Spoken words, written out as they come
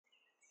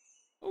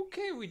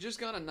Okay, we just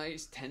got a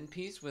nice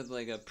 10-piece with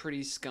like a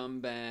pretty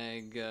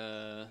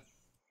scumbag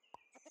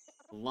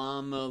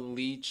llama,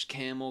 leech,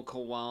 camel,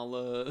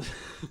 koala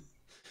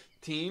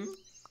team.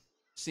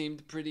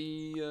 Seemed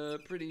pretty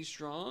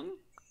strong.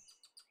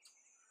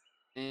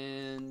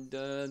 And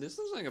this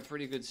looks like a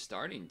pretty good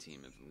starting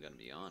team, if I'm gonna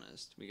be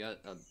honest. We got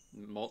a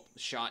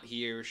shot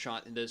here,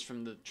 shot this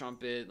from the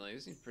trumpet. Like,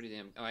 this seems pretty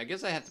damn. Oh, I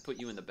guess I have to put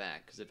you in the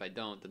back, because if I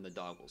don't, then the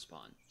dog will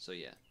spawn. So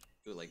yeah,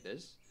 do it like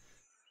this.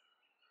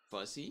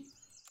 Fussy,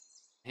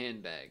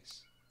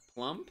 handbags,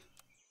 plump,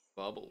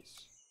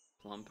 bubbles,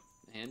 plump,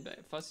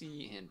 handbag,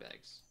 fussy,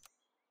 handbags.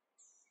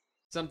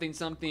 Something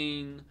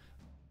something.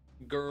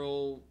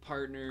 Girl,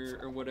 partner,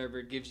 or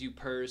whatever gives you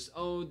purse.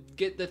 Oh,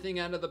 get the thing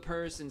out of the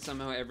purse, and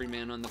somehow every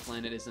man on the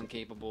planet is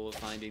incapable of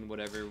finding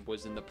whatever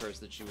was in the purse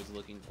that she was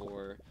looking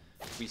for.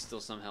 We still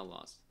somehow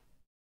lost.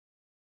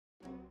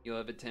 You'll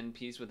have a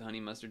 10-piece with honey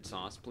mustard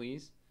sauce,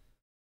 please?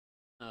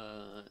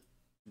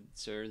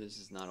 Sir, this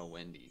is not a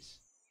Wendy's.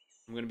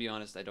 I'm gonna be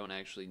honest, I don't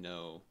actually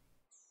know,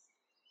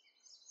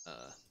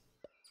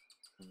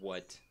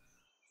 what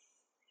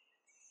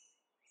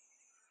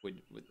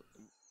would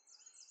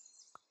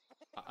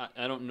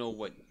I don't know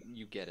what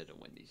you get at a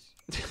Wendy's.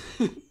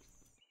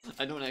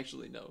 I don't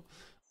actually know.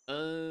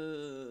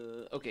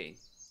 Okay.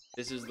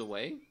 This is the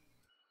way.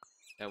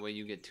 That way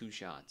you get 2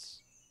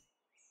 shots.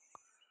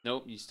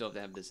 Nope, you still have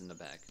to have this in the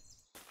back.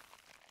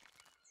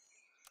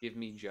 Give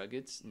me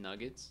juggets,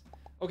 nuggets.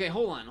 Okay,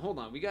 hold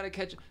on. We gotta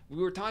catch.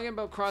 We were talking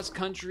about cross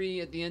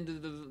country at the end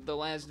of the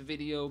last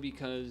video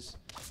because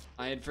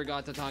I had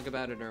forgot to talk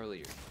about it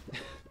earlier.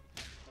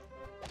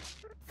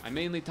 I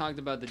mainly talked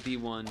about the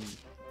D1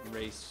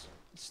 race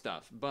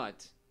stuff,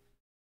 but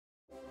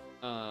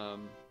I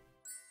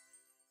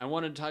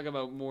wanted to talk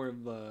about more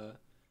of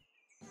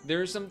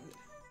there are some,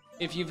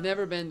 if you've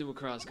never been to a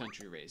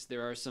cross-country race,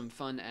 there are some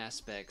fun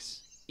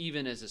aspects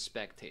even as a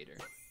spectator,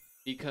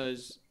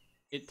 because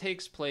it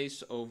takes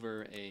place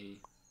over a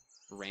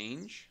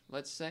range,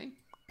 let's say,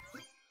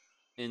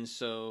 and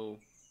so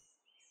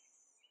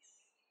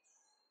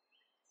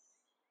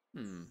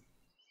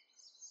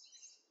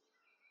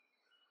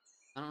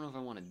I don't know if I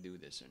want to do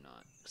this or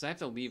not, because I have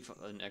to leave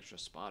an extra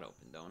spot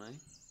open, don't I?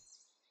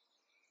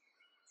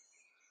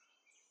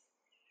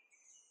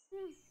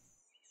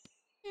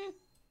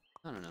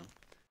 I don't know.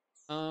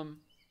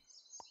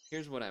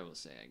 Here's what I will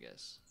say, I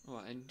guess.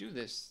 Well, I do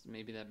this,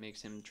 maybe that makes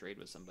him trade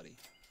with somebody.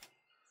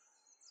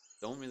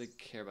 Don't really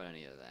care about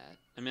any of that.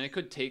 I mean, I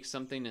could take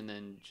something and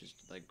then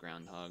just, like,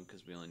 groundhog,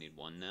 because we only need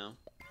 1 now.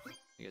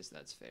 I guess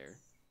that's fair.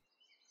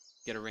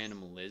 Get a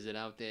random lizard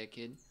out there,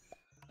 kid.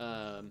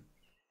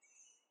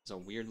 It's a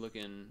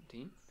weird-looking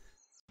team.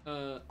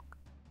 For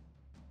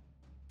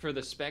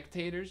the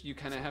spectators, you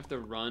kind of have to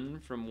run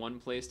from one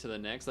place to the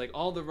next. Like,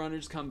 all the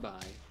runners come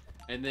by,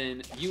 and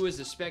then you as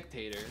a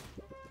spectator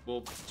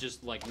will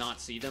just, like,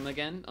 not see them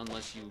again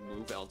unless you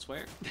move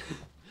elsewhere.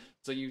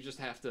 So you just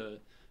have to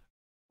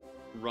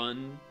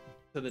run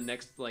to the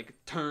next, like,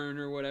 turn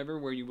or whatever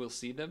where you will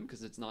see them,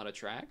 because it's not a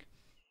track.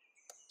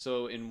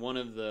 So in one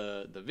of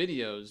the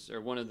videos, or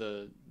one of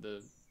the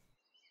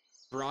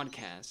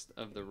broadcast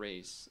of the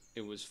race,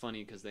 it was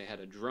funny because they had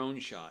a drone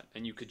shot,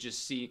 and you could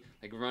just see,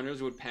 like,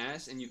 runners would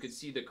pass, and you could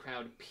see the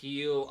crowd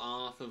peel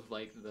off of,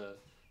 like, the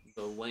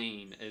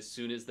lane as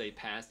soon as they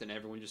passed, and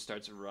everyone just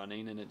starts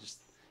running, and it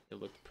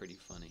looked pretty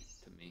funny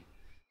to me.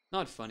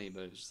 Not funny,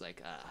 but it was just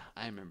like,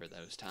 I remember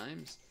those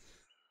times.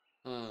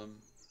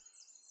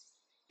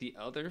 The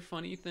other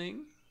funny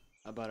thing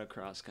about a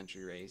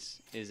cross-country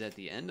race is at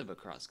the end of a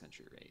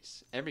cross-country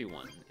race,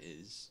 everyone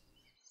is,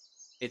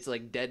 it's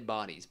like dead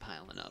bodies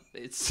piling up.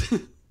 It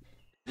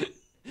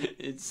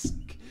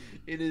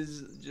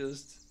is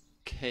just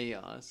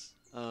chaos.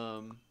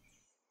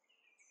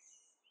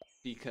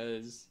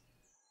 Because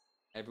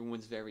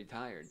everyone's very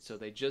tired. So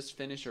they just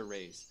finish a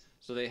race.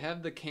 So they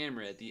have the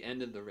camera at the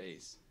end of the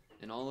race,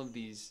 and all of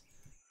these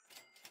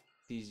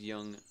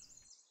young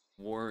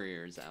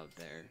warriors out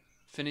there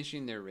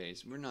finishing their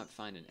race. We're not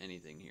finding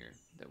anything here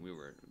that we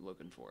were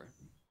looking for.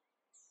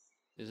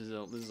 This is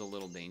a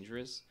little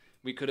dangerous.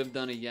 We could have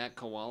done a yak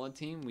koala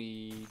team.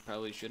 We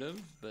probably should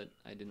have, but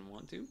I didn't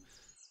want to.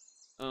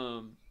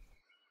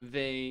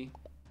 They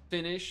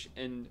finish,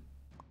 and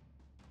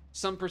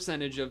some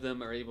percentage of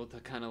them are able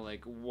to kind of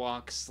like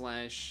walk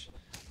slash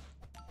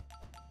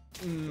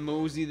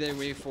mosey their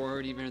way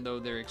forward, even though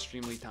they're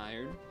extremely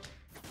tired.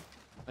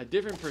 A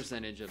different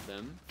percentage of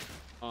them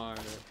are,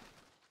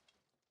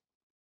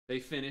 they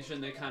finish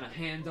and they kind of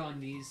hand on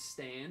knees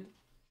stand.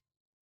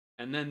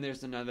 And then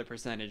there's another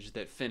percentage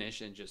that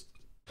finish and just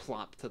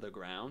plop to the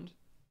ground.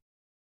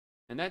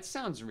 And that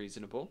sounds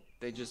reasonable.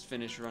 They just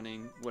finish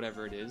running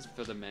whatever it is,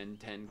 for the men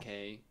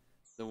 10K,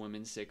 the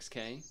women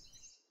 6K.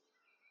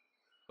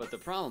 But the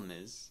problem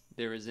is,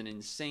 there is an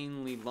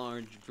insanely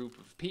large group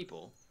of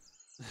people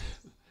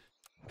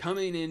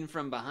coming in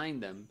from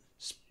behind them,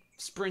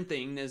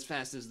 sprinting as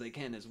fast as they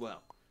can as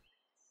well.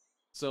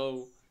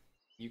 So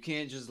you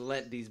can't just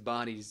let these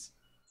bodies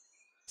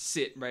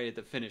sit right at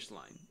the finish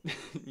line.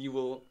 You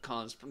will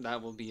cause,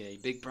 that will be a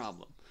big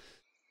problem.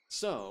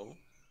 So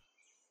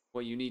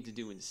what you need to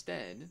do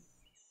instead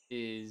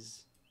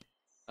is,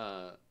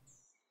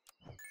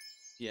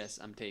 yes,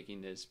 I'm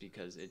taking this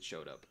because it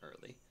showed up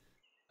early.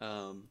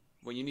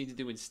 What you need to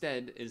do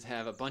instead is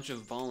have a bunch of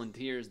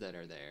volunteers that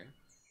are there,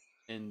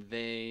 and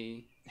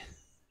they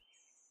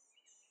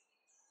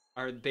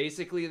are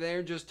basically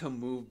there just to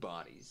move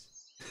bodies.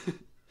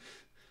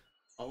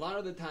 A lot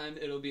of the time,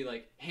 it'll be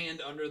like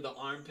hand under the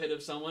armpit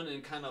of someone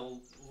and kind of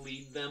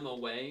lead them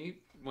away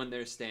when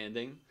they're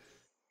standing.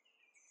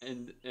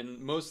 And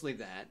mostly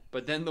that.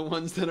 But then the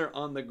ones that are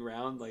on the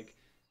ground, like,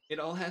 it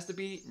all has to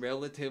be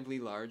relatively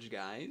large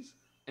guys.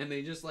 And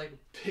they just, like,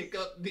 pick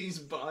up these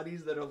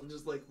bodies that are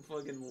just, like,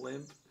 fucking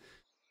limp.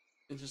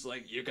 And just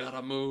like, you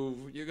gotta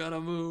move, you gotta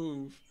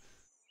move.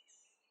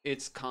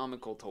 It's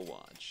comical to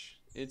watch.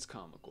 It's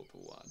comical to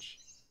watch.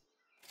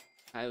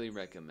 Highly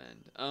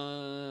recommend.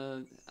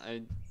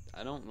 I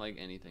don't like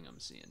anything I'm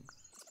seeing.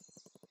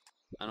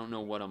 I don't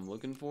know what I'm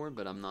looking for,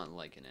 but I'm not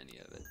liking any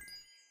of it.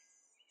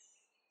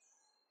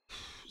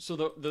 So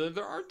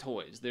there are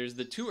toys. There's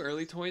the 2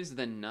 early toys,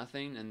 then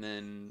nothing, and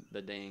then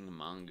the dang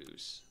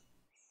mongoose.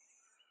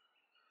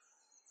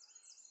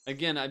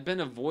 Again, I've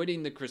been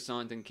avoiding the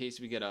croissant in case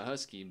we get a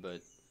husky,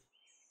 but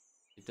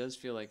it does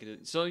feel like it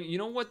is. So you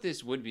know what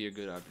this would be a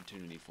good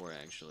opportunity for,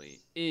 actually,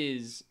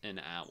 is an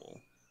owl.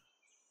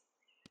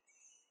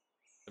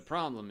 The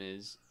problem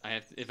is,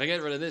 if I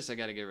get rid of this, I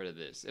gotta get rid of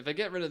this. If I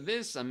get rid of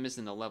this, I'm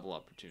missing a level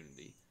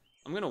opportunity.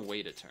 I'm gonna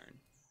wait a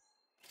turn.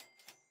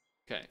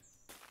 Okay.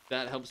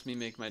 That helps me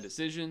make my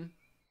decision.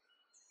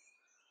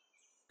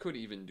 Could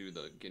even do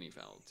the guinea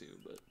fowl too,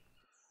 but...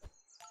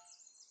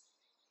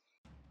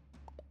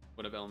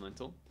 What up,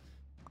 Elemental?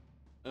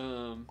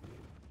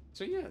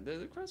 So yeah,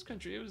 the cross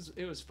country,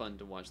 it was fun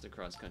to watch the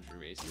cross country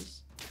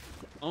races.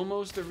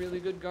 Almost a really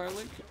good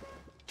garlic.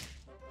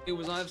 It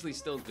was obviously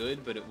still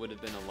good, but it would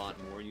have been a lot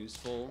more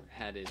useful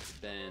had it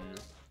been...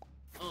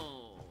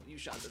 Oh, you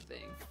shot the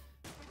thing.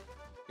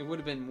 It would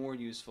have been more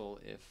useful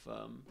if,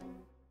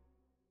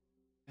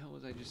 What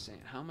was I just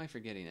saying? How am I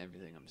forgetting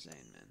everything I'm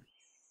saying, man?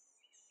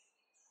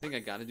 I think I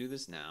gotta do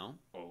this now.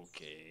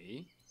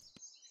 Okay.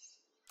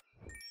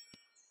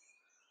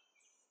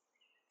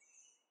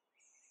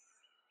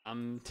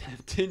 I'm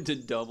tempted to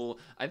double...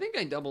 I think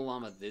I double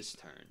llama this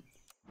turn.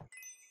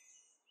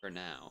 For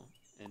now.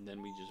 And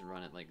then we just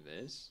run it like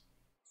this.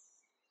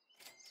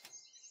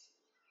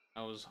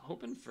 I was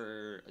hoping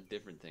for a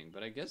different thing,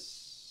 but I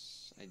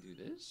guess I do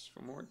this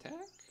for more attack?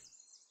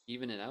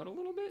 Even it out a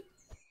little bit?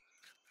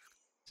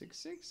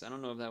 6/6? I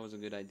don't know if that was a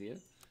good idea.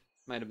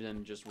 Might have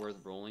been just worth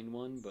rolling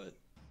one, but...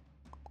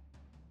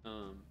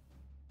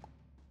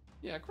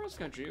 Yeah, cross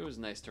country, it was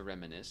nice to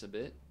reminisce a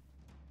bit.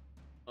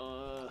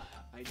 I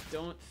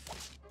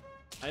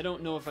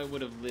don't know if I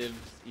would have lived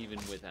even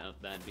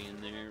without that being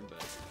there,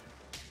 but...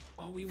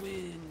 Oh, we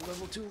win!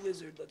 Level 2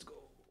 lizard, let's go!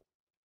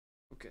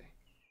 Okay.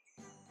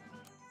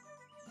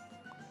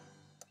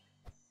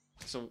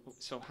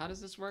 So how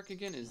does this work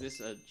again? Is this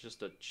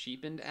just a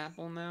cheapened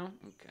apple now?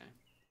 Okay.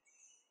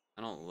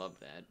 I don't love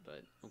that,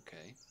 but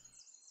okay.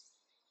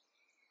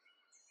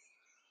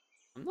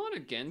 I'm not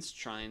against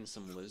trying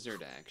some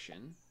lizard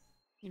action.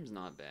 Seems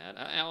not bad.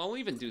 I'll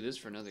even do this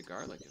for another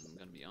garlic, if I'm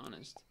gonna be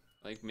honest.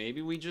 Like,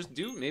 maybe we just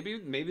do, maybe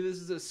this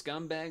is a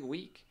scumbag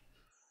week.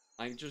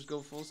 I just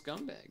go full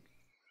scumbag.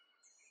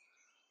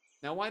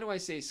 Now, why do I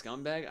say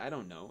scumbag? I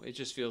don't know. It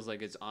just feels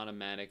like it's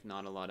automatic,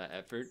 not a lot of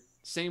effort.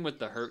 Same with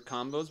the hurt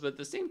combos, but at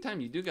the same time,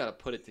 you do gotta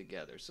put it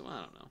together, so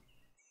I don't know.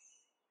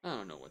 I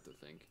don't know what to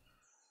think.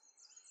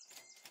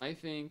 I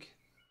think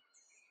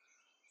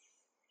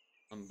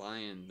I'm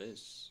buying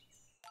this.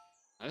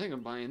 I think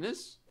I'm buying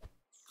this.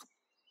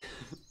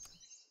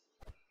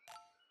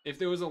 If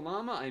there was a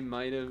llama, I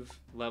might have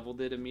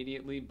leveled it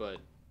immediately, but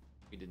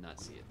we did not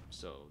see it.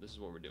 So this is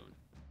what we're doing.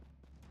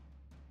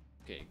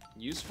 Okay,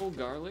 useful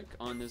garlic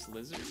on this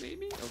lizard,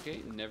 maybe?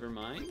 Okay, never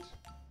mind.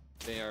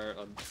 They are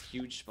a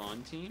huge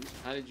spawn team.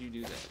 How did you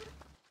do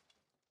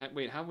that?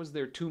 Wait, how was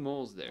there 2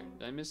 moles there?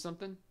 Did I miss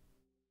something?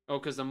 Oh,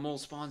 because a mole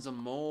spawns a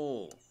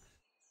mole.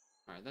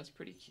 Alright, that's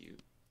pretty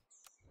cute.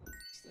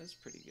 That's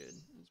pretty good.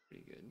 That's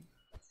pretty good.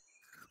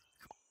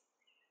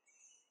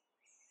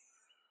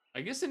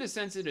 I guess in a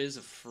sense it is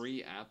a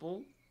free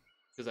apple,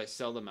 because I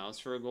sell the mouse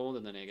for a gold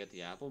and then I get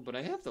the apple, but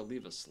I have to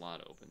leave a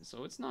slot open,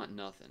 so it's not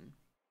nothing.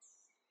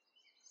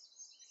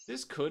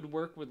 This could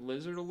work with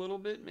lizard a little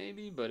bit,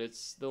 maybe, but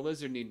the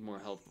lizard need more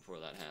health before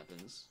that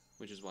happens,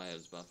 which is why I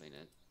was buffing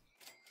it.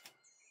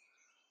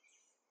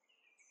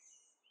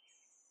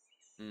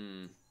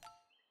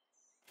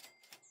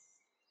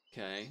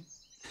 Okay.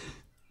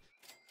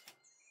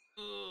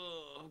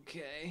 Oh,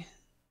 okay.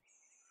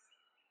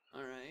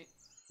 Alright,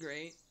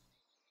 great.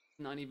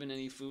 Not even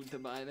any food to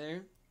buy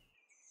there.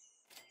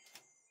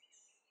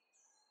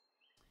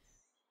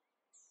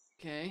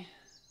 Okay.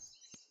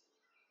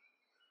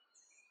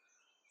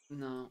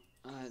 No,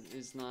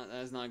 it's not.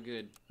 That's not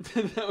good.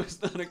 That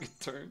was not a good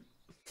turn.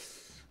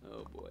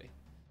 Oh boy.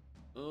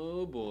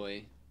 Oh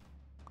boy.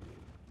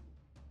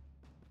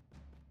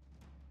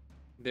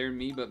 They're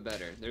me but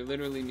better. They're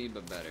literally me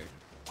but better.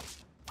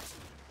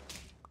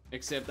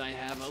 Except I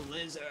have a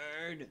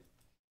lizard.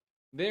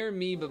 They're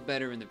me, but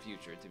better in the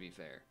future, to be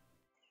fair.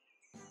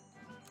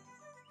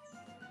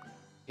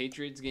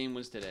 Patriots game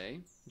was today.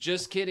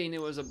 Just kidding,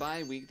 it was a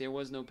bye week. There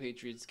was no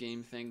Patriots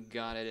game. Thank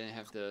God I didn't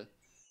have to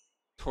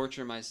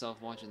torture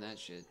myself watching that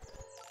shit.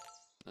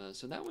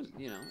 So that was,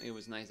 you know, it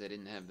was nice I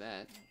didn't have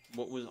that.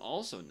 What was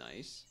also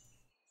nice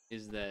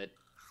is that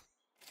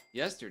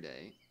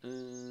yesterday,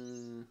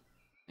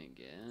 I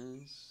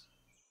guess,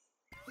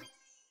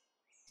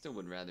 still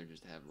would rather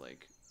just have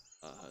like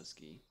a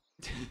husky.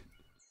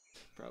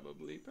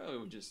 Probably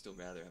would just still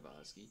rather have a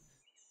husky.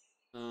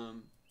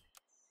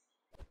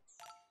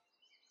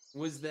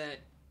 Was that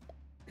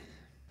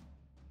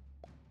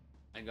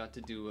I got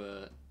to do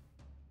a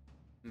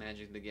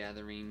Magic the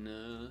Gathering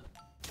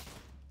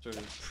sort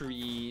of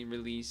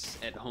pre-release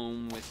at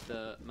home with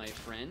my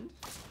friend,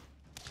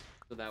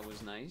 so that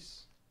was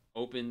nice.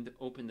 Opened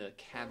a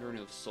Cavern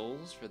of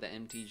Souls for the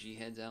MTG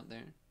heads out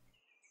there.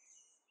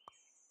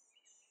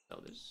 So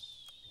this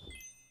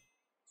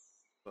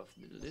buff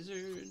the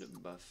lizard,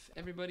 buff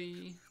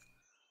everybody.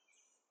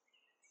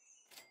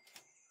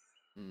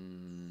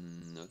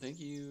 No, thank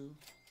you.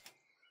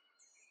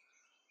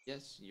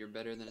 Yes, you're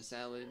better than a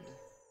salad.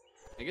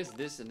 I guess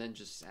this and then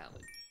just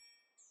salad.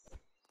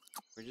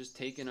 We're just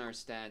taking our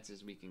stats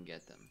as we can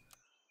get them.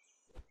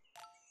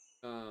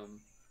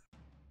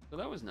 So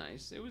that was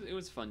nice. It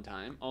was fun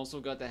time. Also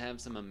got to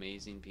have some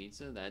amazing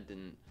pizza.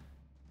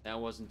 That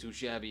wasn't too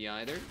shabby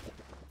either.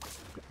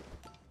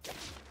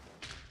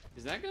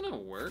 Is that gonna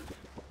work?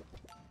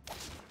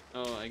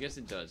 Oh, I guess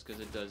it does,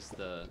 because it does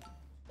the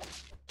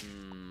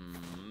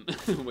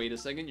wait a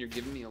second, you're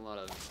giving me a lot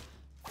of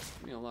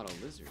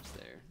lizards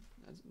there.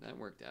 That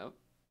worked out.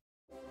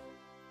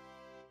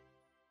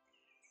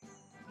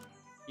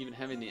 Even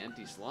having the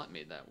empty slot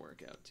made that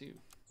work out too.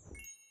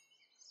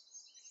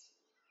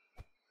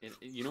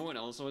 You know what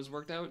also has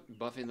worked out?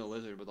 Buffing the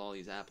lizard with all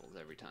these apples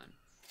every time.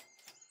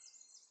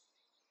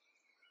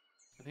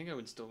 I think I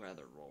would still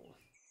rather roll.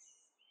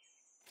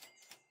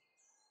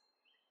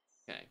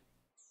 Okay.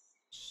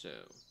 So.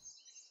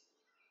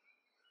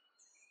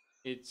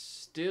 It's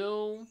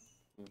still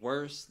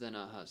worse than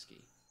a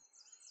husky,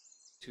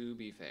 to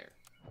be fair.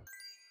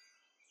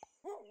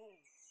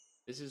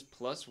 This is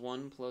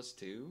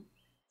 +1/+2.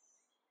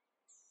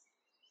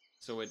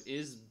 So it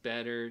is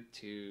better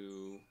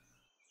to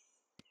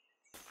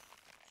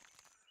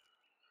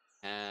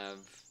have,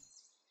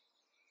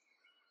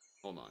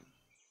 hold on.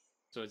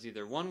 So it's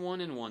either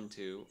 1/1 and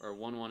 1/2 or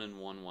 1/1 and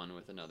 1/1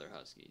 with another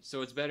husky.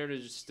 So it's better to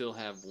just still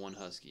have one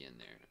husky in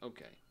there.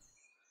 Okay.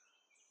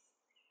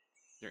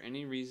 Is there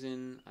any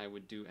reason I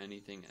would do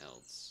anything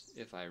else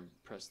if I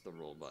press the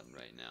roll button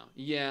right now?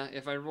 Yeah,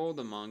 if I rolled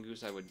a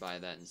mongoose, I would buy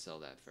that and sell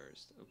that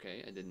first.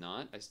 Okay, I did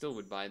not. I still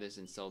would buy this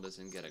and sell this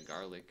and get a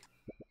garlic.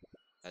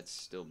 That's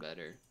still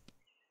better.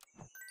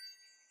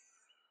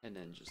 And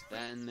then just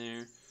that in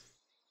there.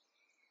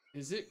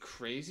 Is it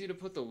crazy to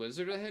put the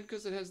lizard ahead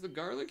because it has the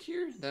garlic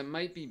here? That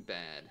might be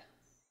bad.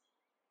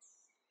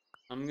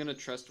 I'm gonna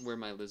trust where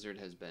my lizard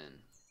has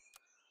been.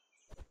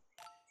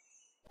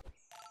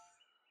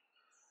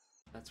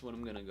 That's what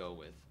I'm gonna go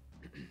with.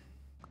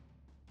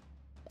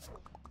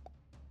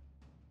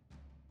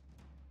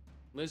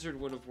 Lizard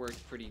would have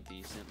worked pretty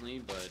decently,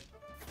 but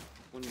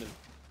wouldn't have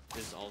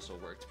this also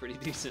worked pretty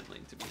decently,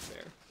 to be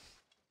fair.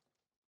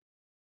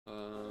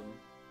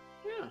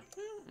 Yeah.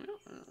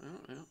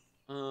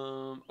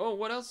 Oh,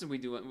 what else did we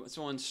do?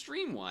 So on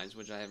stream-wise,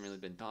 which I haven't really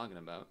been talking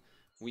about,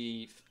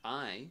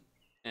 I,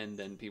 and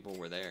then people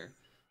were there,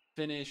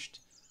 finished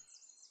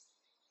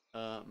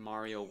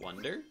Mario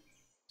Wonder.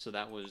 So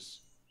that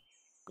was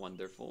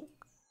wonderful.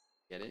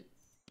 Get it?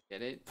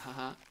 Get it?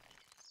 Haha.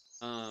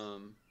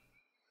 So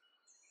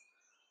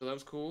that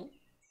was cool.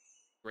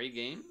 Great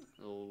game.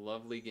 A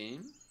lovely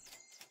game.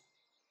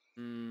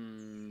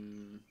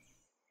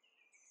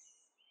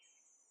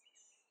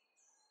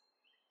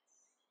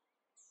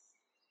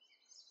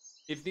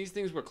 If these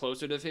things were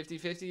closer to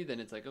 50-50, then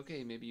it's like,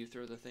 okay, maybe you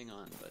throw the thing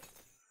on, but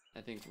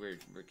I think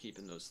we're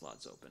keeping those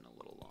slots open a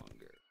little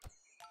longer.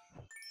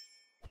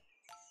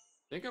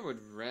 I think I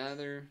would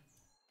rather...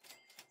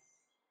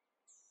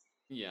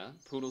 Yeah,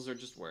 poodles are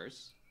just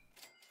worse.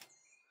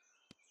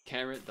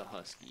 Carrot the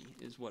Husky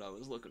is what I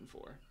was looking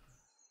for.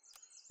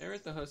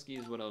 Carrot the Husky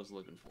is what I was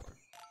looking for.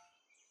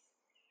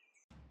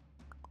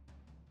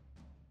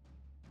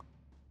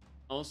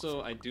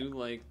 Also, I do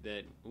like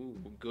that,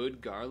 ooh,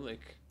 good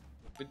garlic.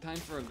 Good time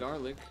for a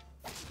garlic.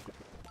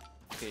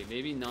 Okay,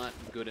 maybe not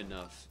good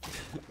enough.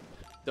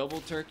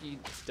 Double turkey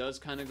does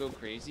kind of go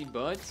crazy,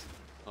 but...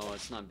 Oh,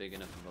 it's not big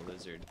enough of a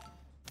lizard.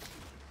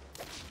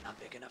 Not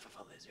big enough of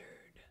a lizard.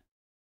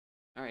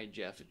 Alright,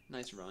 Jeff.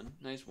 Nice run.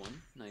 Nice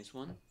one. Nice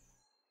one.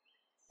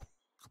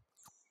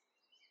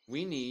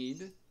 We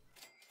need...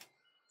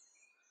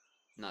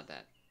 Not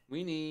that.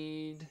 We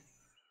need...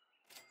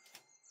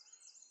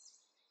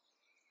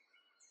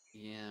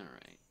 Yeah,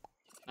 alright.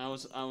 I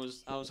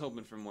was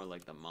hoping for more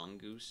like the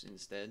mongoose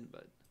instead,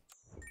 but...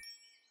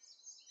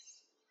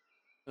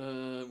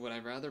 Would I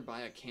rather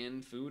buy a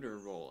canned food or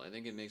roll? I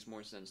think it makes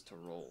more sense to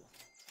roll.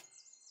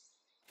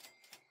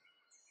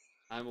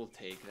 I will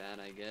take that,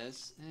 I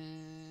guess.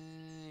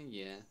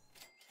 Yeah.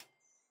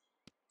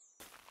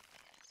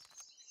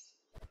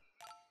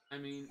 I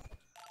mean...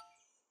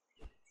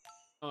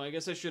 Oh, I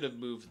guess I should have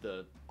moved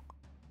the...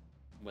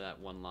 with that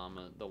one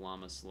llama, the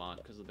llama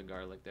slot, because of the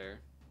garlic there.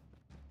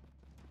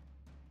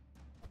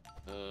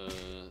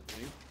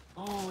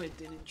 Oh, it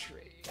didn't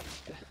trade.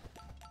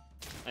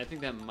 I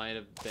think that might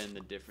have been the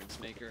difference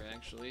maker,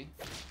 actually.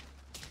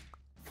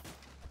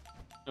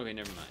 Okay,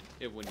 never mind.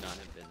 It would not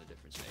have been the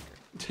difference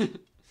maker.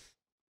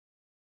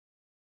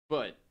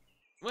 But,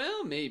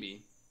 well,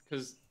 maybe.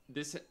 Because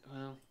this,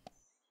 well...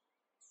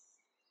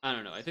 I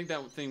don't know. I think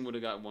that thing would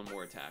have got one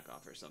more attack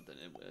off or something.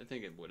 I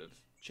think it would have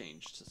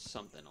changed to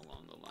something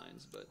along the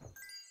lines, but...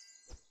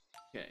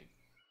 Okay.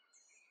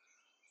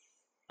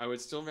 I would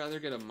still rather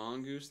get a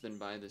mongoose than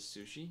buy the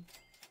sushi.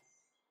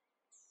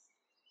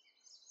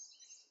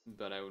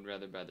 But I would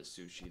rather buy the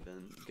sushi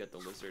than get the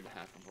lizard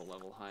half of a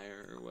level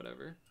higher or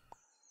whatever.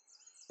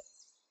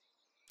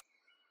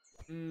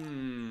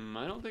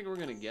 I don't think we're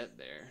gonna get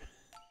there.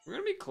 We're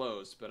gonna be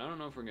close, but I don't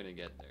know if we're gonna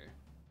get there.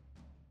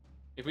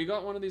 If we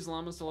got one of these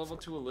llamas to level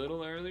 2 a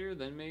little earlier,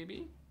 then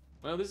maybe.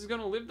 Well, this is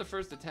gonna live the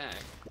first attack.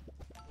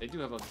 They do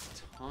have a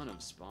ton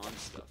of spawn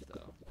stuff,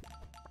 though.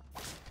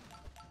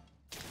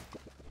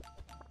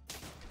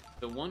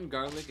 The one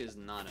garlic is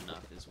not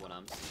enough, is what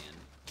I'm seeing.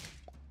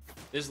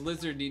 This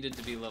lizard needed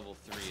to be level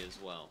 3 as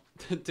well.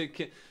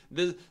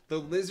 The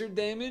lizard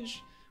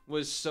damage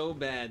was so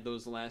bad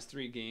those last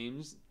 3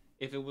 games.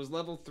 If it was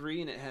level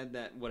 3 and it had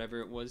that,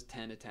 whatever it was,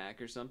 10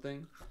 attack or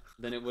something,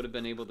 then it would have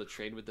been able to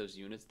trade with those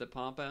units that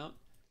pop out.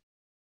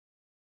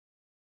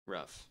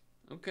 Rough.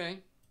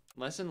 Okay.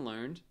 Lesson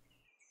learned.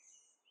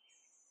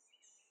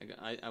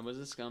 I was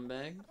a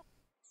scumbag.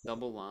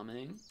 Double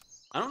llamaing.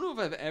 I don't know if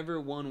I've ever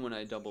won when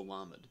I double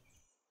llamaed.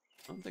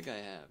 I don't think I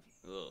have.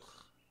 Ugh.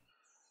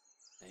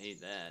 I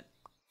hate that.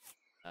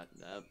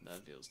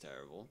 That feels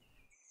terrible.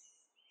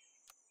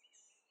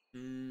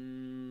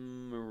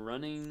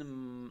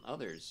 Running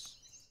others.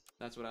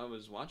 That's what I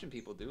was watching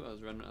people do. I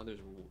was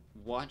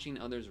watching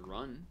others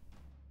run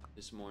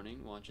this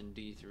morning, watching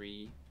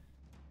D3,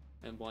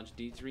 and watched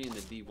D3 and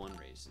the D1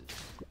 races.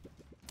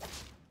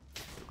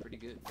 They're pretty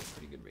good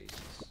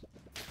races.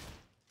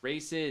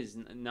 Races,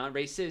 not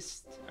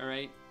racist. All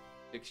right,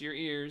 fix your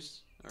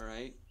ears. All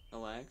right,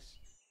 relax.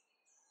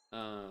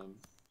 On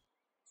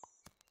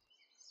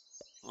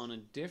a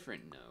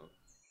different note.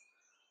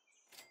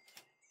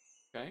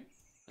 Okay,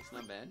 that's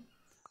not bad.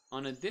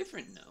 On a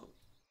different note,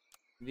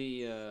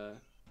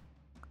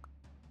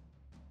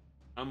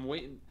 I'm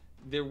waiting.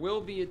 There will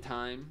be a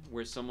time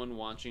where someone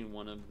watching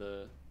one of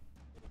the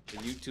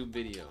YouTube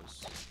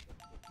videos.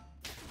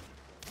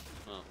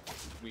 Oh,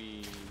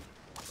 we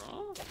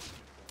draw?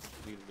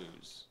 We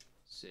lose.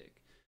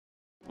 Sick.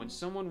 When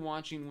someone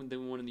watching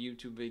one of the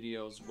YouTube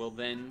videos will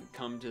then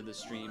come to the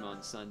stream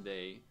on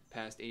Sunday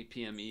past 8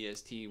 p.m.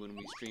 EST when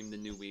we stream the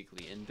new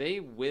weekly, and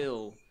they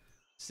will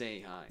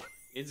say hi.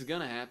 It's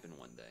gonna happen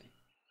one day.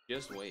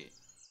 Just wait.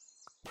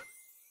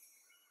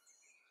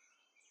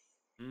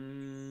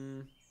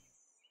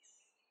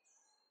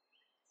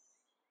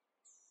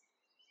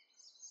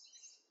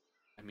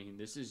 I mean,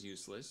 this is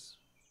useless.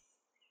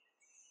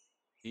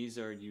 These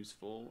are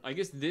useful. I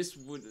guess this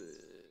would...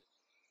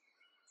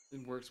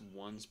 it works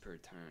once per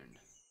turn.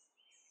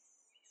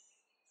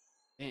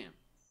 Damn.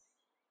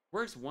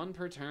 Works one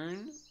per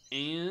turn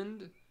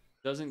and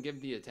doesn't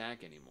give the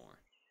attack anymore.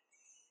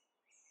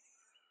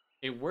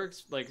 It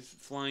works like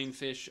flying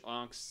fish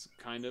ox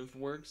kind of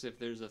works if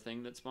there's a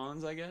thing that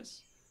spawns, I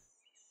guess.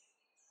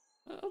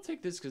 I'll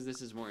take this because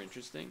this is more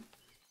interesting.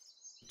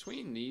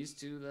 Between these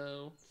two,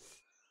 though,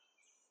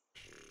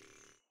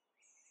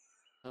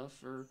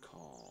 tougher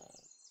call.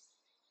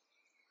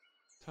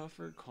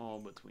 Tougher call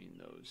between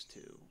those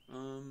two.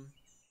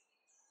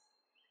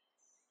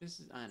 This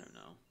is, I don't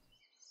know.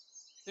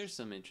 There's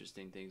some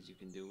interesting things you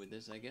can do with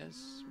this, I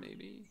guess,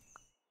 maybe.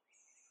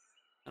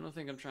 I don't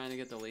think I'm trying to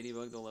get the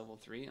ladybug to level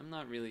 3. I'm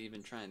not really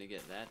even trying to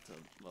get that to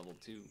level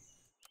 2.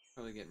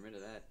 Probably getting rid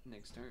of that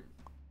next turn.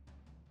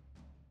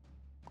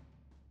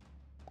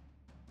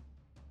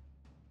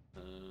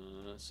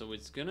 So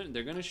it's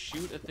they're gonna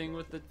shoot a thing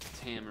with the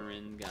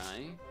Tamarin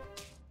guy.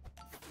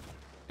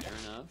 Fair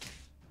enough.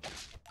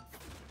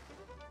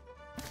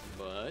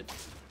 But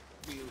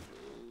we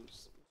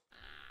lose.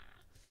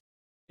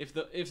 If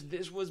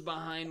this was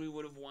behind, we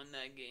would have won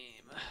that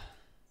game.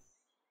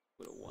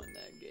 Would have won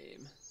that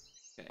game.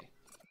 Okay.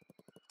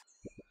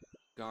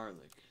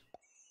 Garlic.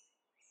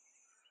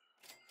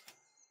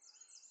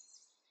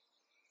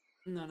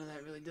 None of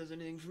that really does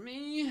anything for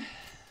me.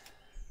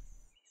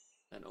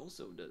 That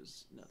also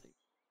does nothing.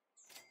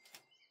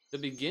 The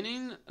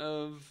beginning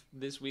of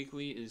this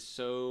weekly is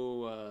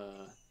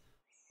so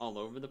all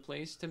over the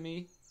place to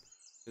me.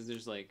 Because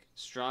there's like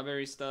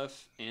strawberry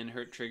stuff and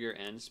hurt trigger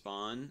and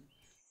spawn.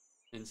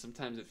 And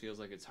sometimes it feels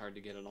like it's hard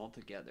to get it all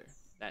together.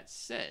 That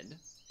said,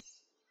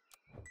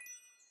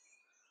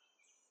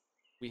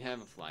 we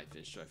have a fly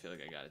fish, so I feel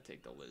like I gotta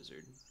take the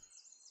lizard.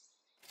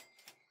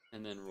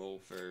 And then roll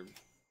for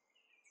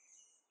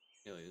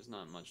Really, there's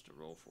not much to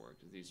roll for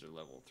because these are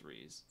level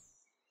 3s.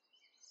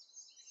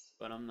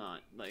 But I'm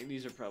not, like,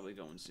 these are probably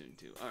going soon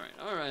too. Alright.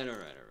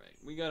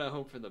 We gotta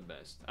hope for the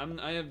best. I'm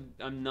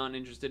not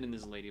interested in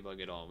this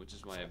ladybug at all, which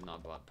is why I have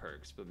not bought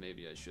perks, but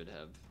maybe I should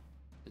have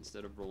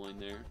instead of rolling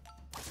there.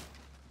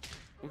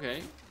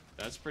 Okay,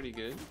 that's pretty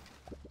good.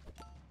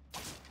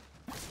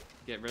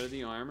 Get rid of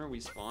the armor, we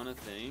spawn a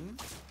thing.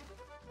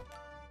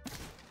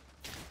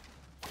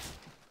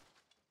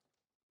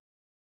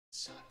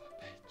 Son of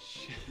a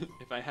bitch.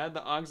 If I had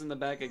the Ogs in the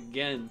back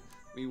again,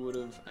 we would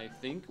have, I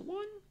think,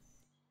 won?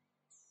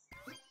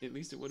 At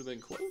least it would have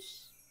been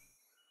close.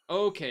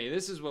 Okay,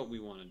 this is what we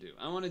want to do.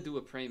 I want to do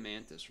a Prey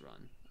Mantis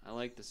run. I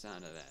like the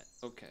sound of that.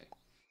 Okay.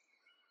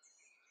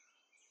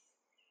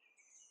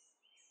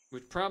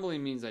 Which probably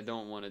means I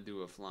don't want to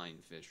do a Flying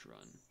Fish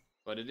run.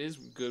 But it is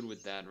good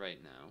with that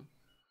right now.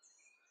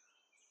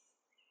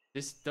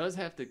 This does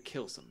have to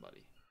kill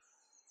somebody.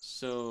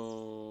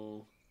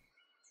 So...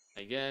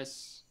 I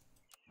guess...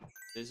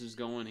 this is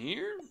going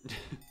here?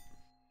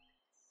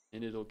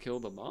 And it'll kill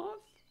the moth?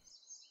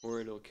 Or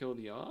it'll kill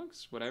the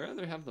Ogs? Would I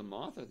rather have the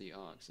moth or the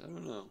Ogs? I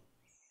don't know.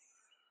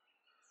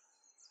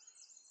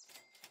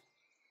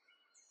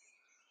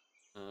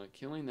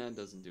 Killing that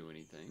doesn't do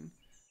anything.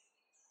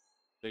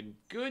 The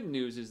good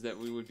news is that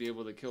we would be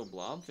able to kill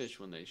blobfish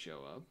when they show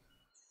up.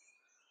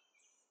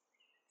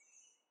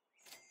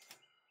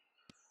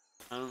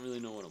 I don't really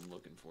know what I'm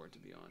looking for, to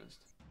be honest.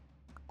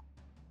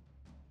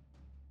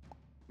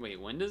 Wait,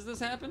 when does this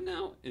happen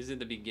now? Is it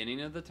the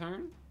beginning of the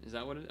turn? Is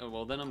that what it... oh,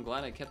 well, then I'm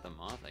glad I kept the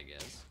moth, I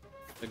guess.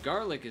 The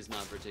garlic is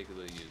not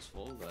particularly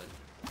useful, but...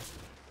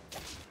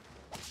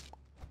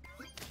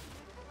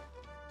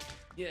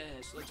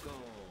 yes, let's go!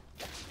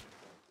 Is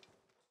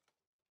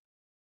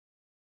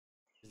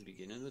it the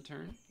beginning of the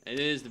turn? It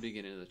is the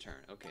beginning of the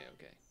turn. Okay.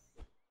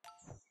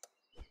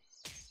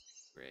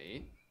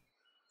 Great.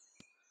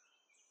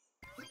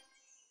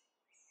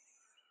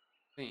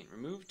 Faint.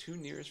 Remove 2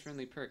 nearest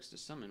friendly perks to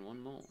summon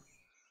 1 mole.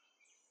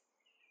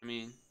 I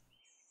mean...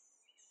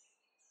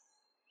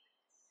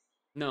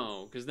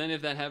 no, because then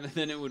if that happened,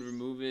 then it would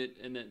remove it,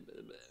 and then...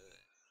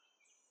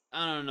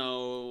 I don't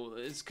know.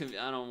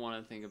 I don't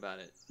want to think about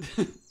it.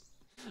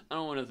 I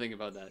don't want to think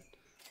about that.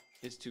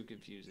 It's too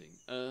confusing.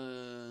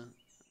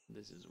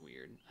 This is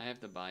weird. I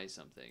have to buy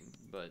something,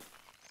 but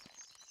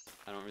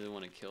I don't really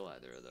want to kill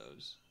either of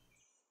those.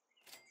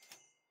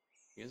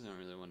 I guess I don't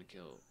really want to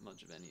kill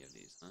much of any of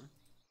these, huh?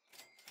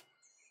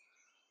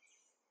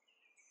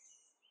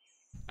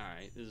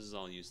 Alright, this is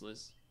all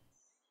useless.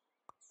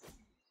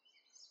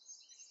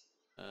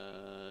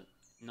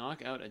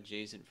 Knock out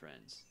adjacent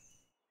friends.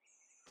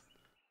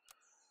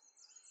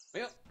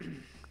 Well,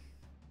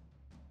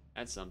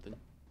 that's something.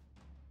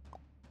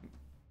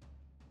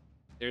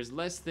 There's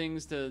less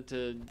things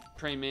to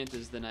Prey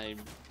Mantis than I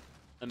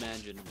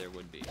imagined there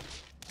would be.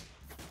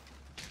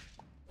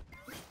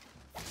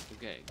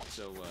 Okay,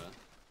 so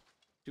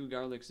 2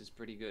 garlics is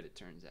pretty good, it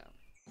turns out.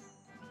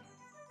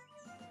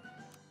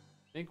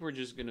 I think we're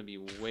just gonna be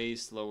way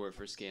slower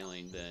for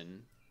scaling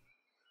than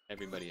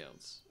everybody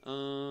else.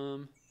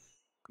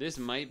 This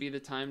might be the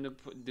time to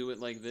do it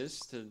like this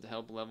to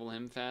help level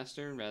him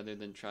faster rather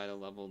than try to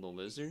level the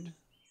lizard.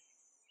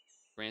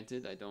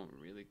 Granted, I don't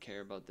really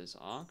care about this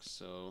ox,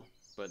 so...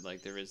 but,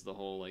 like, there is the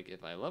whole, like,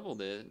 if I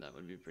leveled it, that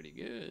would be pretty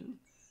good.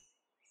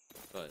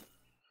 But...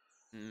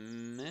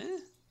 meh?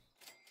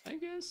 I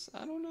guess?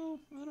 I don't know.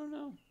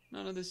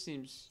 None of this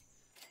seems...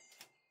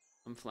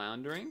 I'm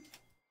floundering.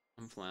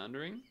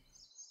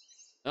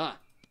 Ah!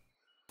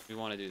 We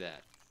want to do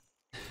that.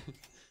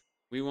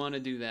 We want to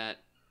do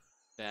that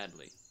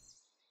badly.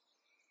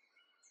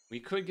 We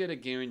could get a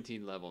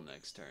guaranteed level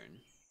next turn.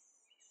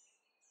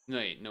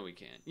 No, we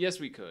can't. Yes,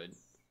 we could.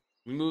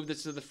 We move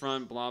this to the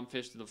front,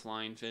 blobfish to the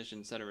flying fish,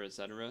 etc.,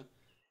 etc.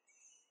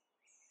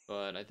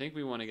 But I think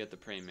we want to get the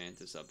Prey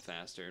Mantis up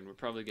faster, and we're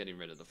probably getting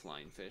rid of the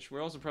flying fish.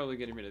 We're also probably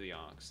getting rid of the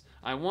ox.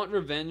 I want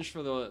revenge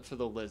for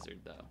the lizard,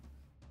 though.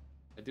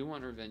 I do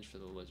want revenge for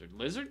the lizard.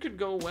 Lizard could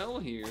go well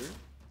here.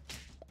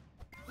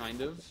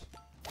 Kind of.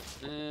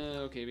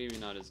 Okay, maybe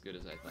not as good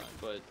as I thought,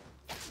 but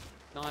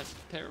not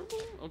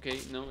terrible? Okay,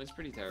 no, it's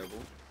pretty terrible.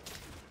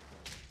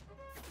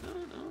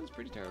 No, it's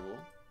pretty terrible.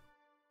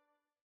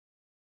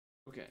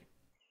 Okay.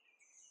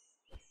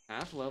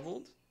 Half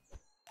leveled?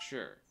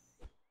 Sure.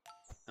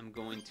 I'm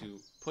going to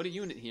put a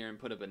unit here and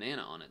put a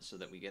banana on it so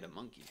that we get a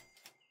monkey.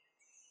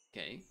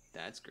 Okay,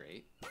 that's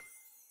great.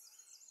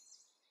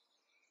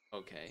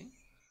 Okay.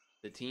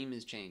 The team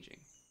is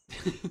changing.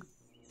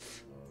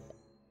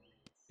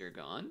 You're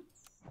gone?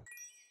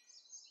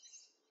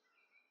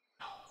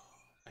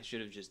 I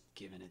should have just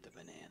given it the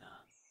banana.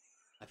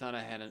 I thought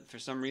I had for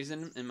some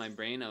reason in my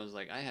brain I was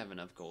like, I have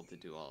enough gold to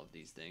do all of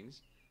these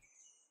things.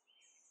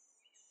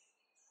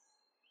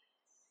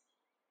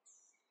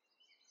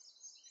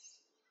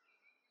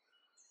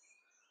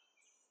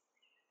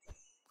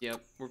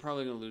 Yep, we're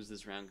probably gonna lose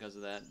this round because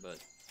of that, but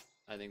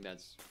I think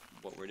that's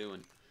what we're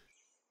doing.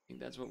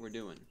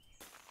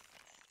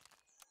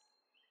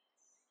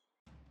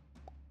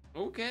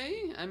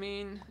 Okay, I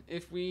mean,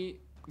 if we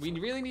We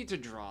really need to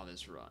draw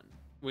this run,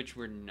 which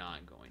we're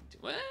not going to.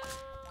 Well,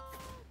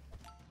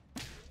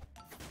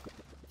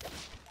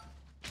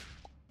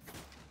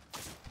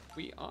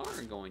 we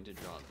are going to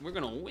draw. We're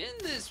gonna win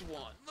this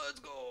one. Let's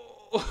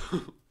go.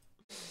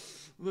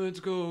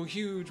 Let's go.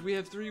 Huge. We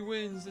have 3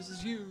 wins. This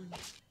is huge.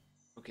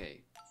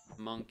 Okay.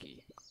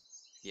 Monkey.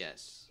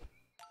 Yes.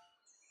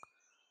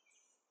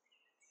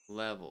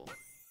 Level.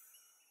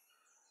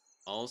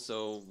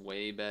 Also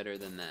way better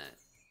than that.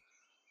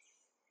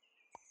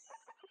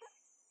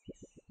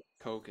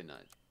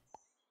 Coconut.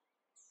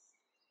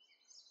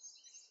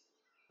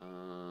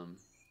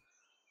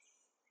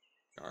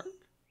 Shark?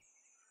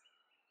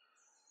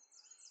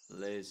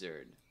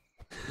 Lizard.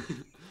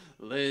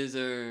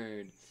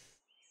 Lizard.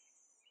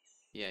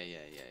 Yeah.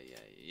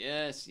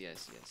 Yes.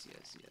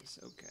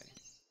 Okay.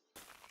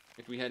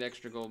 If we had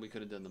extra gold, we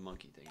could have done the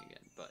monkey thing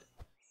again, but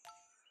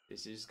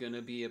this is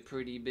gonna be a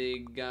pretty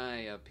big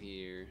guy up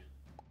here.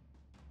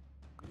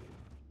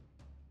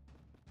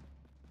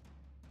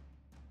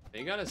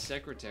 They got a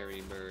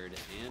secretary bird,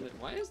 and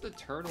why is the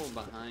turtle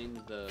behind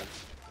the...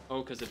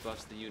 Oh, because it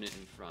buffs the unit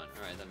in front.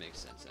 Alright, that makes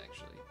sense,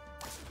 actually.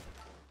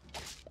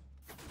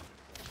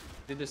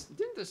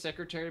 Didn't the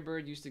secretary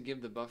bird used to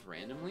give the buff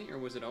randomly, or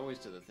was it always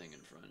to the thing in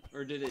front?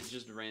 Or did it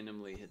just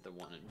randomly hit the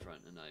one in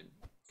front, and I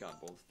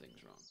got both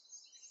things wrong?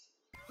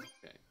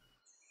 Okay.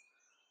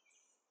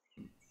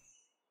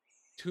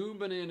 2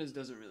 bananas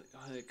doesn't really...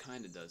 Oh, it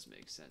kind of does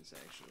make sense,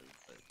 actually,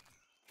 but...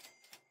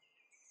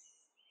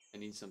 I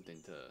need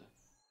something to...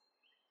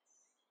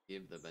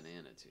 give the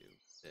banana to.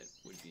 That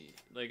would be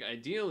like,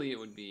 ideally it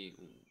would be,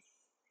 ooh,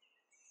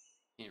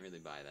 can't really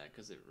buy that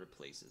because it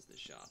replaces the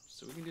shop,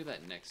 so we can do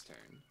that next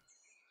turn.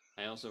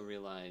 I also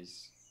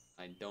realize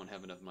I don't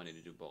have enough money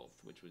to do both,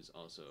 which was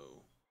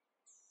also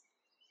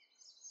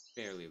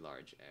fairly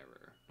large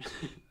error.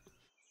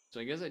 So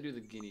I guess I do the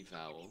guinea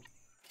fowl,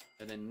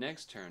 and then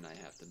next turn I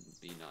have to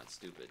be not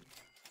stupid.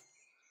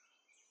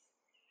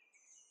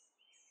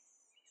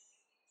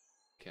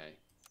 Okay.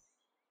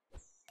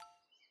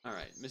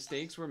 Alright,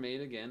 mistakes were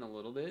made again a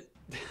little bit,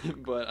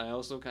 but I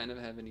also kind of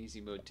have an easy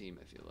mode team,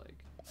 I feel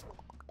like.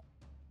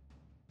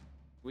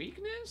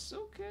 Weakness?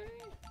 Okay.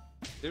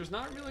 There's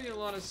not really a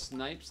lot of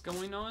snipes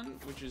going on,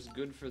 which is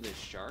good for this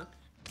shark.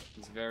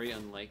 He's very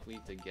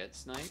unlikely to get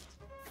sniped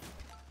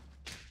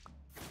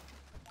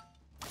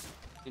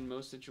in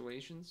most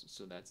situations,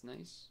 so that's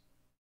nice.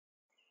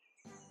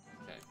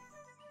 Okay.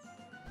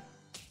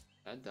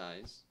 That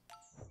dies.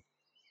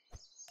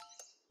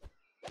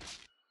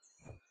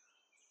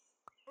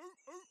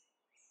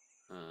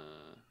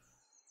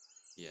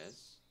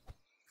 Yes.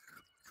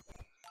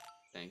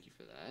 Thank you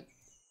for that.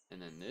 And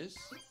then this,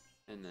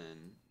 and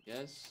then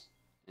yes,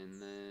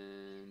 and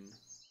then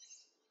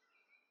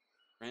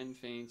friend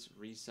faints,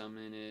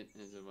 resummon it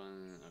as a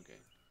one.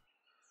 Okay.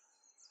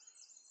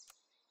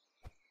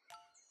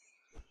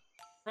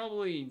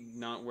 Probably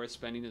not worth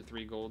spending the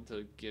 3 gold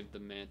to give the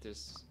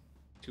mantis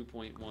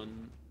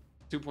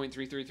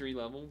 2.333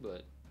 level,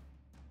 but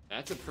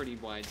that's a pretty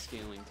wide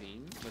scaling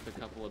team with a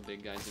couple of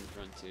big guys in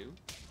front too.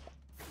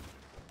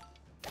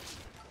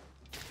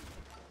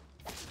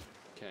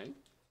 Okay.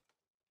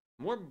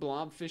 More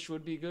blobfish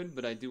would be good,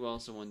 but I do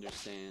also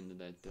understand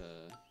that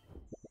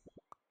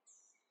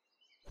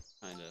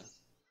kind of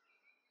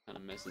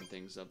messing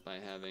things up by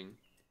having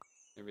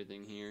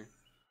everything here.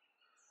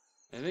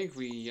 I think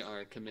we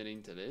are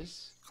committing to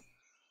this,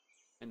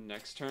 and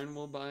next turn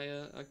we'll buy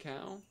a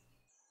cow.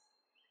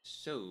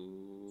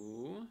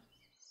 So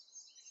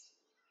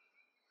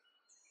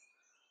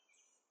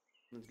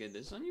let's get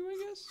this on you, I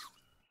guess.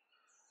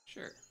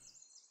 Sure.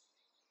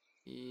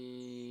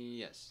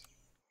 Yes.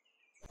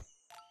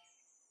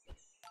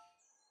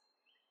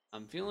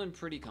 I'm feeling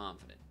pretty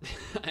confident.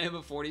 I have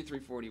a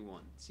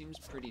 43-41. Seems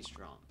pretty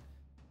strong.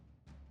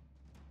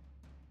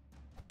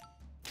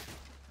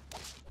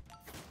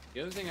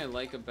 The other thing I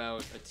like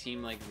about a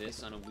team like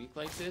this on a week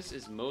like this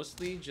is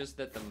mostly just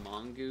that the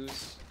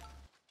mongoose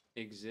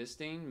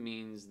existing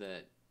means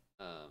that,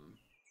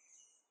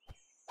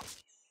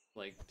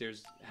 like,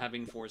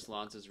 having 4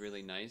 slots is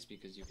really nice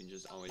because you can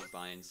just always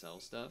buy and sell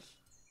stuff.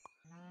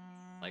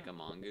 Like a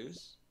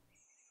mongoose.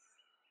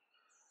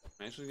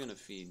 I'm actually gonna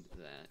feed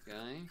that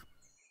guy.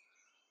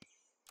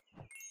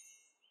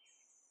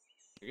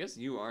 I guess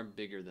you are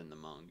bigger than the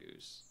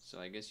mongoose, so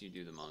I guess you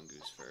do the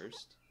mongoose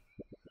first.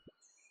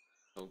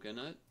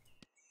 Coconut.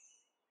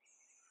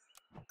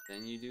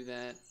 Then you do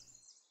that.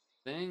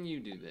 Then you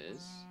do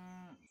this.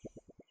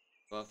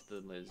 Buff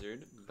the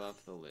lizard.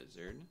 Buff the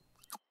lizard.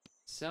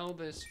 Sell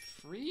this.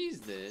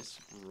 Freeze this.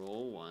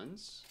 Roll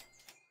once.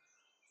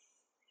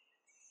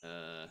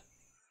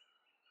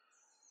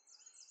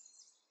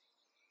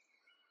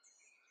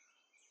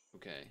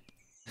 Okay.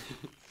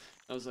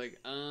 I was like,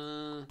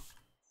 I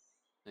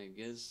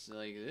guess,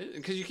 like,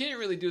 because you can't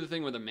really do the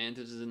thing where the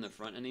mantis is in the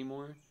front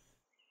anymore.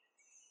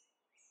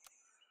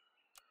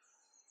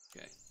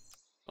 Okay.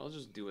 I'll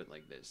just do it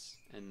like this.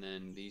 And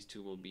then these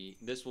two will be,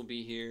 this will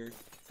be here.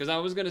 Because I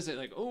was going to say,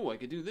 like, oh, I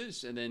could do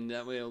this. And then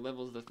that way it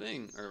levels the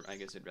thing. Or I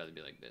guess it'd rather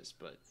be like this,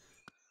 but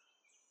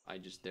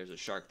there's a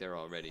shark there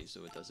already,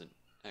 so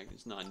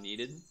it's not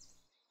needed.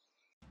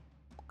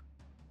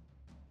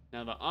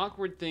 Now the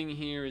awkward thing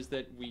here is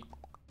that we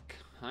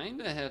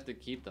kinda have to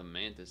keep the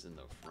mantis in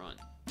the front.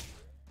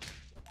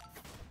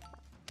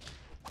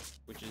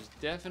 Which is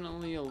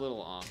definitely a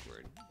little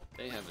awkward.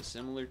 They have a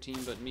similar team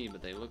but me,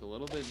 but they look a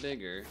little bit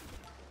bigger.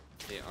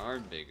 They are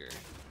bigger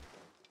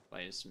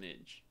by a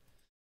smidge.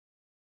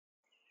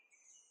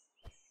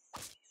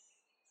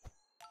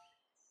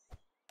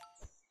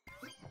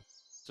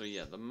 So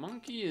yeah, the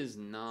monkey is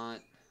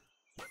not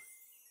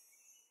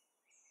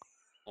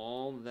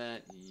all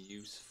that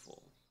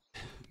useful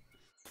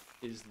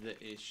is the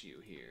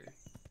issue here.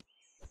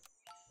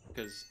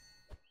 Because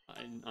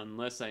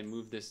unless I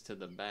move this to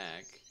the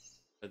back,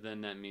 but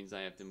then that means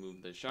I have to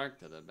move the shark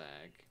to the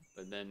back.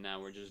 But then now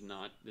we're just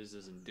not, this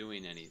isn't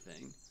doing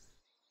anything.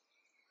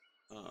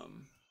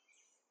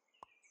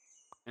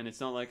 And it's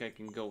not like I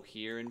can go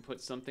here and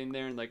put something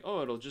there and like,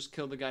 oh, it'll just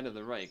kill the guy to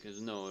the right.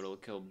 Because no, it'll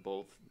kill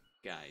both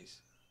guys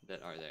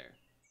that are there.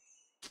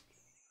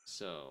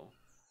 So,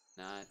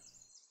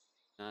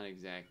 not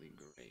exactly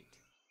great.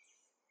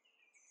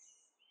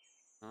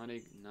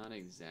 Not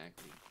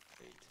exactly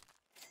great.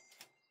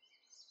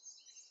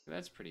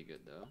 That's pretty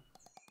good though.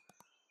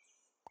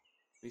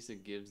 At least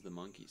it gives the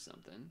monkey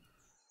something.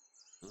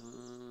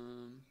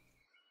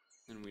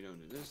 And we don't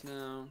do this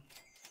now.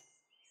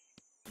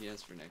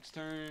 Yes for next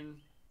turn.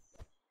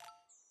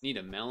 Need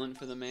a melon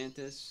for the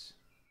mantis.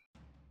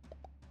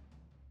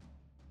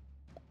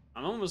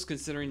 I'm almost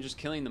considering just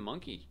killing the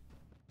monkey.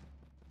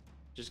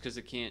 Just because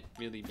it can't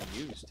really be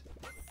used.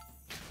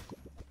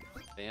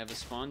 They have a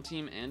spawn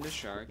team and a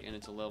shark, and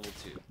it's a level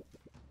 2.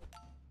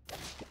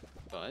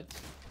 But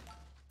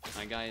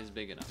my guy is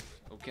big enough.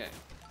 Okay.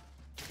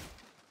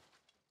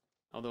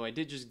 Although I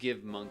did just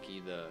give monkey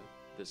the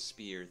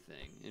spear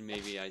thing, and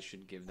maybe I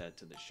should give that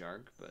to the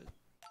shark, but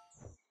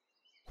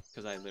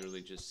because I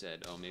literally just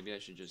said, oh, maybe I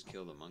should just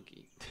kill the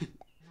monkey.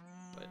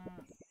 But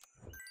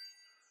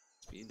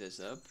speed this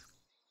up.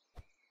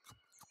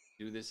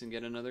 Do this and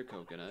get another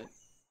coconut.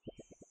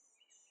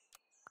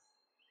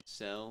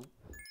 Sell.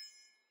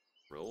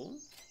 Roll.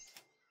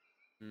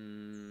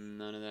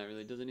 None of that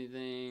really does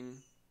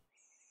anything.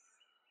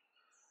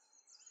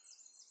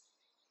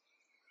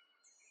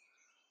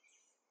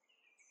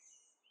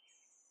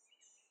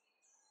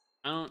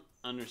 I don't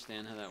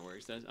understand how that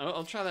works.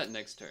 I'll try that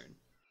next turn,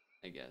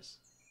 I guess.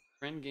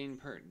 Friend gain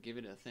perk. Give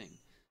it a thing.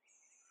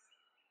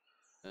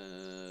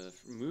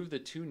 Remove the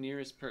 2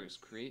 nearest perks.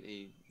 Create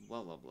a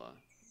blah blah blah.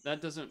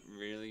 That doesn't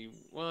really.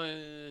 Well,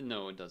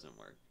 no, it doesn't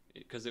work.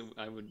 Because it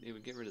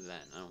would get rid of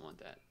that. And I don't want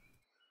that.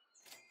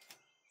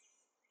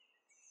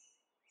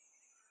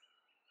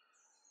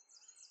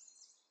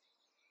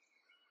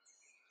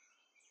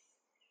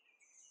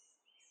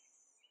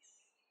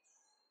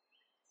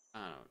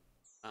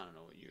 I don't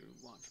know what you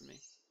want from me.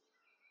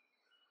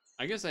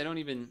 I guess I don't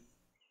even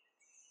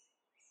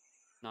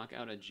knock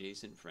out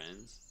adjacent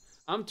friends.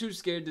 I'm too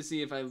scared to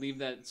see if I leave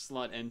that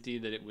slot empty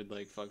that it would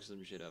like fuck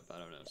some shit up. I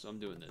don't know. So I'm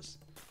doing this.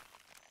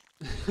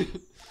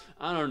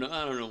 I don't know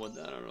how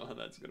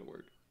that's gonna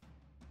work.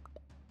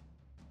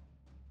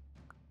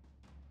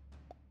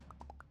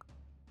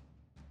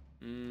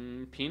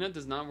 Peanut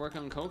does not work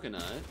on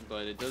coconut,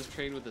 but it does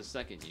trade with a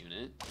second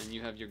unit, and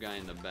you have your guy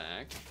in the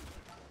back.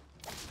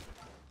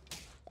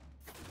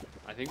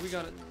 I think we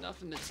got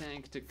enough in the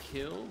tank to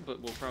kill,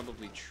 but we'll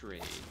probably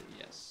trade,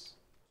 yes.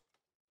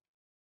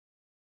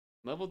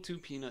 Level 2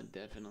 Peanut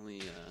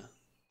definitely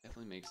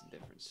makes a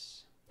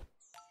difference.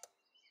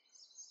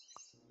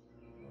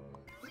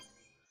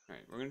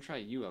 Alright, we're gonna try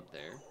you up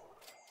there.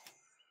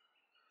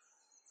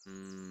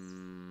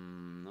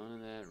 None of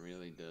that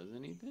really does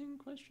anything,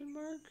 question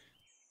mark?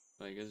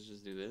 So I guess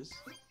just do this.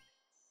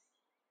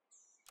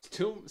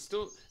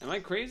 Still, am I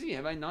crazy?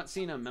 Have I not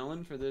seen a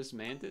melon for this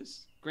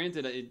mantis?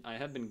 Granted, I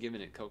have been giving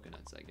it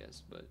coconuts, I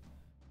guess, but...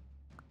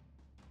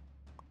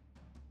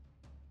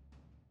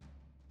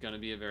 Gonna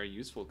be a very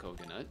useful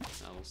coconut,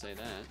 I will say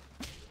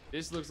that.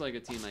 This looks like a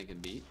team I can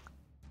beat.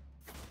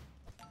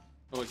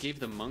 Oh, it gave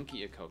the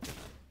monkey a coconut.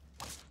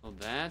 Oh,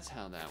 that's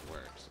how that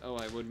works. Oh,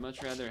 I would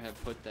much rather have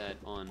put that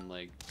on,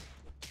 like,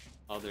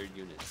 other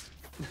units.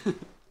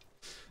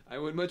 I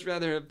would much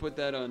rather have put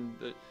that on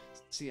the...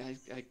 See, I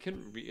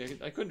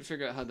couldn't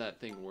figure out how that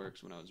thing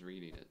works when I was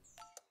reading it.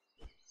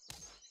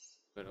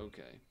 But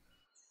okay.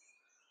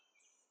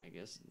 I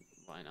guess,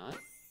 why not?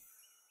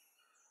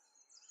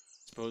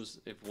 Suppose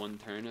if one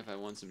turn, if I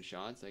want some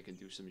shots, I can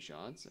do some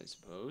shots, I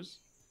suppose.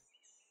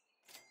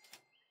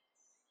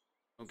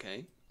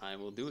 Okay, I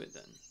will do it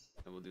then.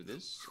 I will do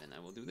this, and I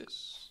will do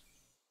this.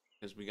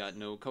 Because we got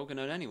no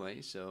coconut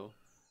anyway, so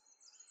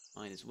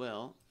might as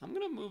well. I'm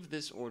gonna move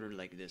this order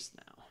like this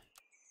now.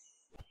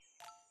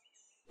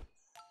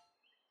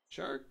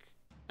 Shark.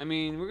 I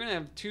mean, we're gonna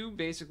have 2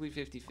 basically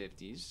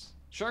 50-50s.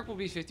 Shark will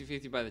be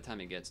 50-50 by the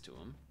time it gets to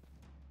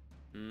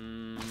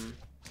him.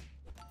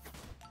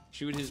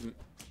 Shoot his...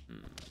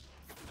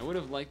 I would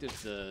have liked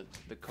if the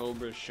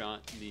Cobra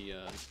shot the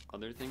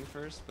other thing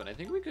first, but I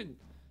think we could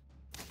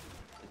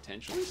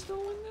potentially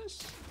still win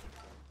this.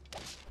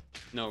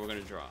 No, we're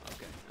gonna draw.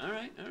 Okay.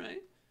 Alright,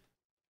 alright.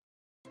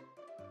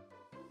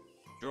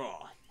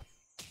 Draw.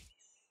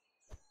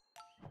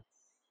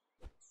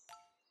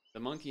 The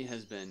monkey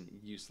has been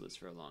useless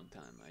for a long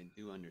time. I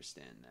do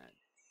understand that.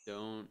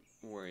 Don't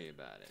worry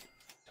about it.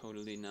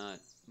 Totally not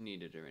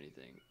needed or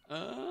anything.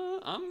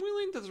 I'm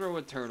willing to throw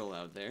a turtle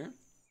out there.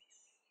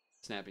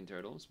 Snapping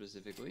turtle,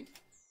 specifically.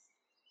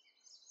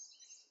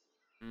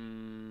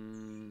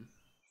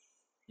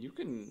 You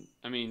can...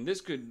 I mean,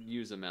 this could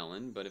use a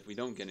melon, but if we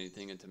don't get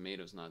anything, a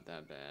tomato's not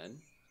that bad.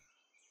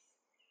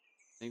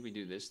 I think we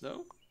do this,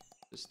 though,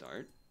 to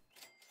start.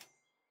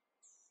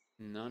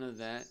 None of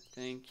that,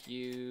 thank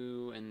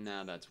you. And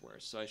now that's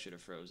worse, so I should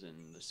have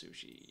frozen the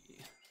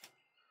sushi.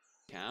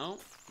 Cow,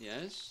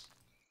 yes.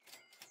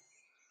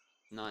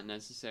 Not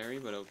necessary,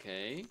 but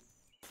okay.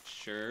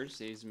 Sure,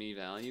 saves me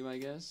value, I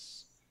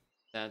guess.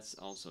 That's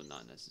also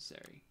not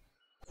necessary.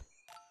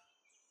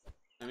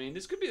 I mean,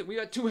 this could be... We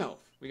got 2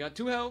 health. We got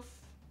 2 health.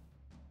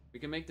 We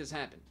can make this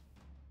happen.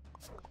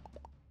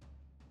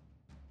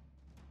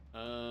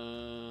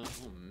 Oh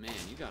man,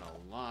 you got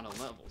a lot of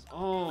levels.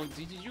 Oh,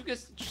 did you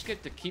guys just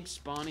get to keep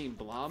spawning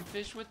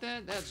blobfish with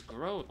that? That's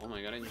gross. Oh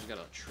my god, I just got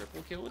a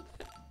triple kill with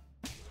that.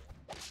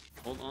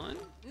 Hold on.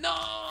 No,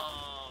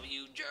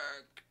 you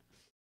jerk.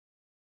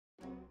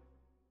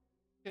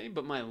 Okay,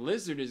 but my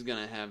lizard is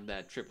gonna have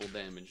that triple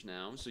damage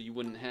now, so you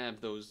wouldn't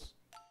have those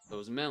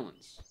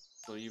melons.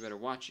 So you better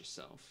watch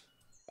yourself.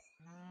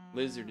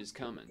 Lizard is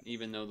coming,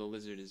 even though the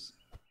lizard is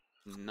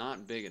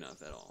not big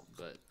enough at all,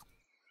 but...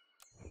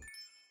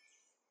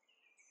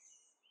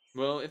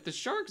 Well, if the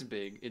shark's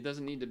big, it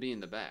doesn't need to be in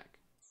the back.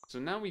 So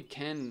now we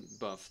can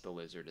buff the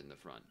lizard in the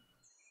front.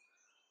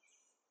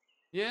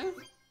 Yeah?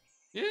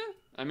 Yeah?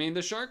 I mean,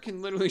 the shark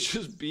can literally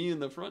just be in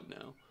the front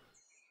now.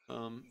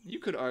 You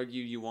could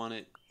argue you want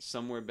it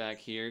somewhere back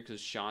here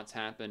because shots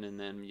happen and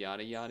then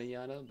yada yada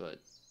yada, but...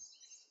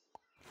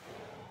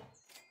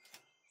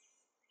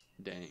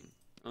 Dang.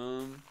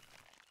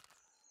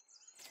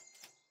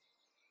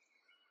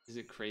 Is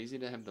it crazy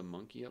to have the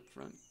monkey up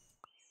front? Is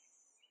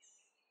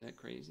that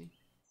crazy?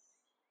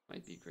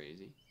 Might be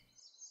crazy.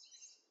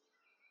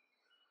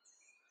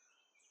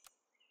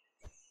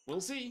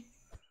 We'll see.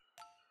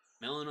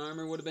 Melon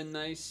armor would have been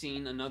nice.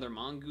 Seeing another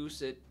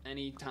mongoose at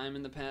any time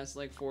in the past,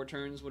 like 4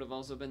 turns, would have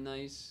also been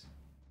nice.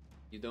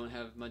 You don't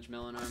have much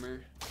melon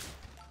armor.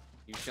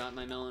 You shot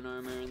my melon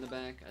armor in the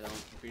back. I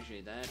don't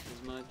appreciate that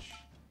as much.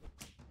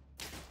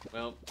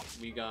 Well,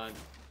 we got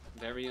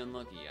very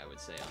unlucky, I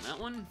would say, on that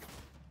one.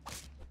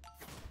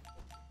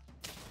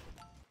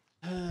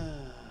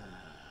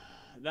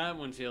 That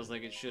one feels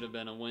like it should have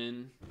been a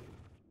win.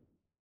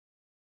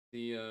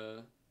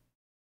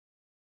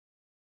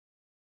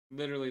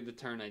 Literally the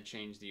turn I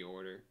changed the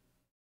order,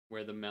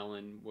 where the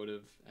melon would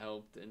have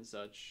helped and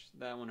such.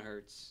 That one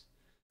hurts.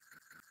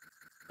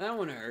 That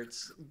one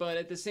hurts, but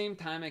at the same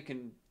time,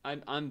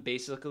 I'm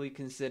basically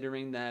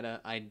considering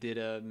that I did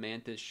a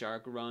mantis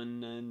shark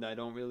run, and I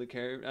don't really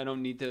care. I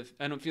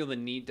don't feel the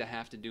need to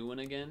have to do one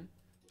again.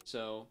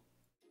 So,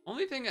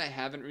 only thing I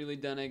haven't really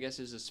done, I guess,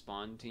 is a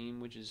spawn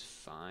team, which is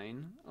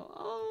fine.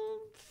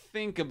 I'll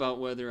think about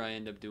whether I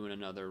end up doing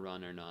another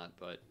run or not,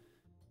 but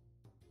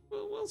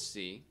we'll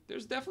see.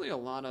 There's definitely a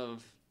lot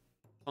of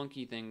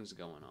funky things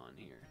going on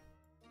here.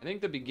 I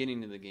think the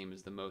beginning of the game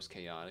is the most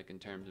chaotic in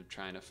terms of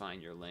trying to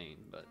find your lane,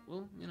 but,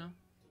 well, you know,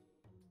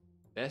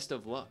 best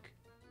of luck.